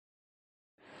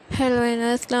Hello and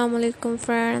assalamu alaikum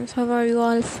friends. How are you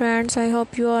all friends? I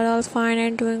hope you are all fine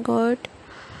and doing good.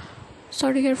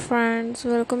 So dear friends,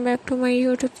 welcome back to my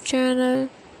YouTube channel.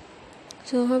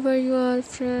 So how are you all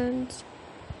friends?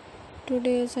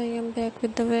 Today I am back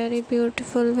with the very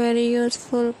beautiful, very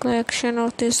useful collection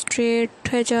of the straight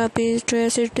hijabis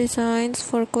dresses designs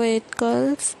for Kuwait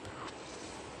girls.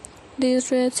 These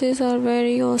dresses are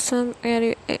very awesome,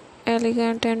 very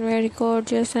elegant and very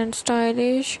gorgeous and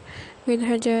stylish with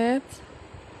hijabs.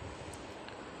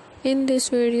 In this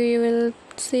video you will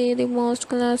see the most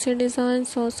classy designs,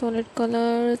 so solid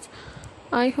colors.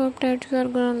 I hope that you are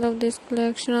gonna love this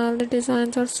collection. All the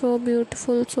designs are so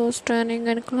beautiful, so stunning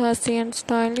and classy and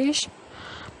stylish.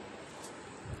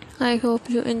 I hope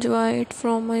you enjoy it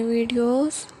from my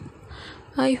videos.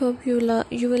 I hope you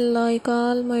will like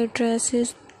all my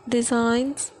dresses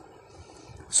designs.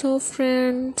 So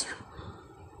friends,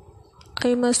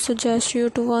 I must suggest you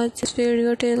to watch this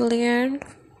video till the end.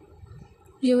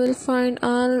 You will find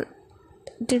all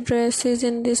the dresses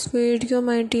in this video,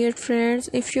 my dear friends.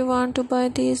 If you want to buy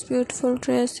these beautiful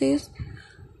dresses,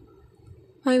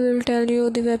 I will tell you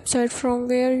the website from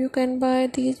where you can buy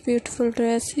these beautiful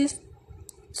dresses.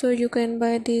 So you can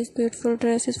buy these beautiful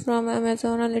dresses from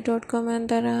amazon.com and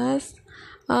the rest.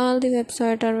 All the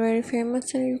websites are very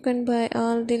famous and you can buy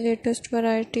all the latest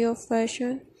variety of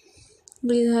fashion.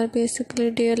 These are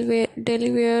basically daily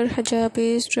wear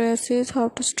hijabis dresses, how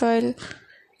to style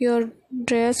your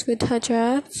dress with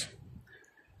hijabs.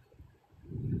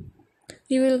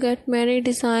 You will get many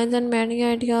designs and many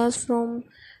ideas from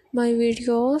my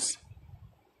videos.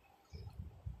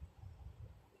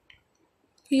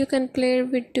 You can play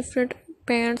with different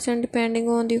pants and depending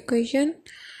on the occasion.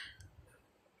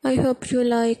 I hope you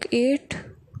like it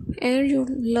and you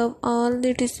love all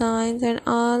the designs and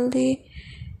all the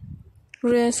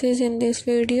dresses in this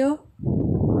video.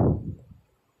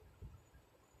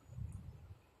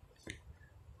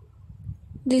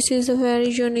 This is a very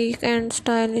unique and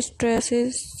stylish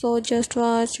dresses, so just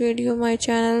watch video my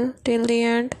channel till the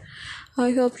end.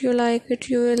 I hope you like it.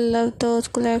 You will love those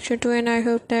collection too, and I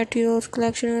hope that those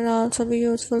collection will also be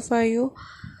useful for you.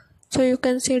 So you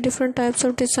can see different types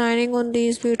of designing on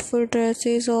these beautiful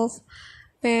dresses of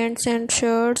pants and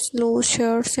shirts, loose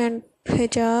shirts and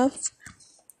hijabs.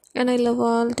 And I love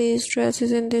all these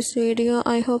dresses in this video.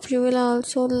 I hope you will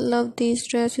also love these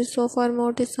dresses. So for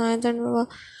more designs and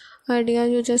ideas,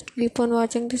 you just keep on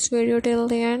watching this video till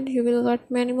the end. You will get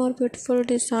many more beautiful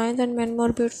designs and many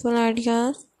more beautiful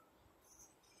ideas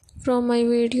from my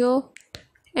video.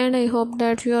 And I hope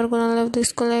that you are gonna love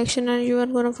this collection and you are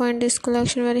gonna find this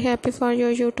collection very happy for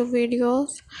your YouTube videos.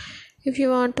 If you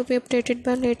want to be updated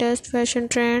by latest fashion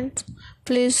trends,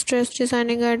 please dress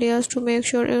designing ideas to make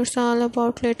sure it's all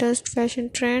about latest fashion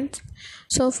trends.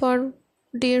 So for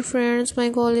dear friends, my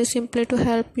goal is simply to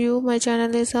help you. My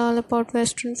channel is all about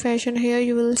western fashion. Here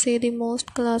you will see the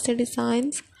most classy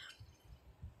designs.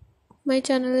 My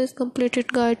channel is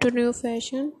completed guide to new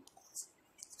fashion.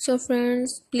 So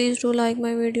friends, please do like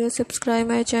my video, subscribe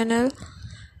my channel.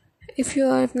 If you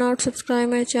have not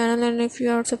subscribed my channel and if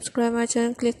you are subscribed my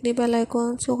channel, click the bell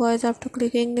icon. So guys, after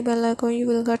clicking the bell icon, you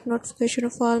will get notification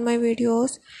of all my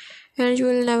videos and you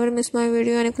will never miss my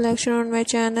video any collection on my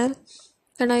channel.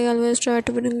 And I always try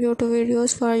to bring YouTube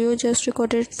videos for you, just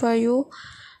recorded for you,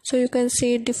 so you can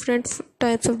see different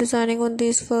types of designing on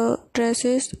these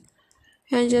dresses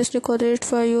and just recorded it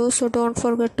for you. So don't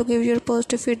forget to give your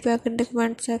positive feedback in the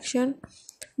comment section.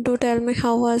 Do tell me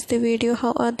how was the video,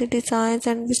 how are the designs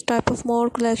and which type of more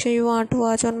collection you want to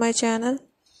watch on my channel.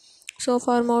 So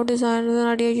for more designs and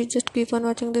ideas, you just keep on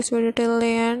watching this video till the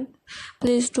end.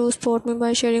 Please do support me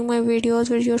by sharing my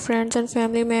videos with your friends and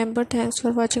family members. Thanks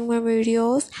for watching my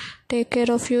videos. Take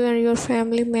care of you and your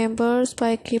family members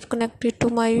by keep connected to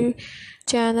my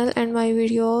channel and my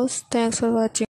videos. Thanks for watching.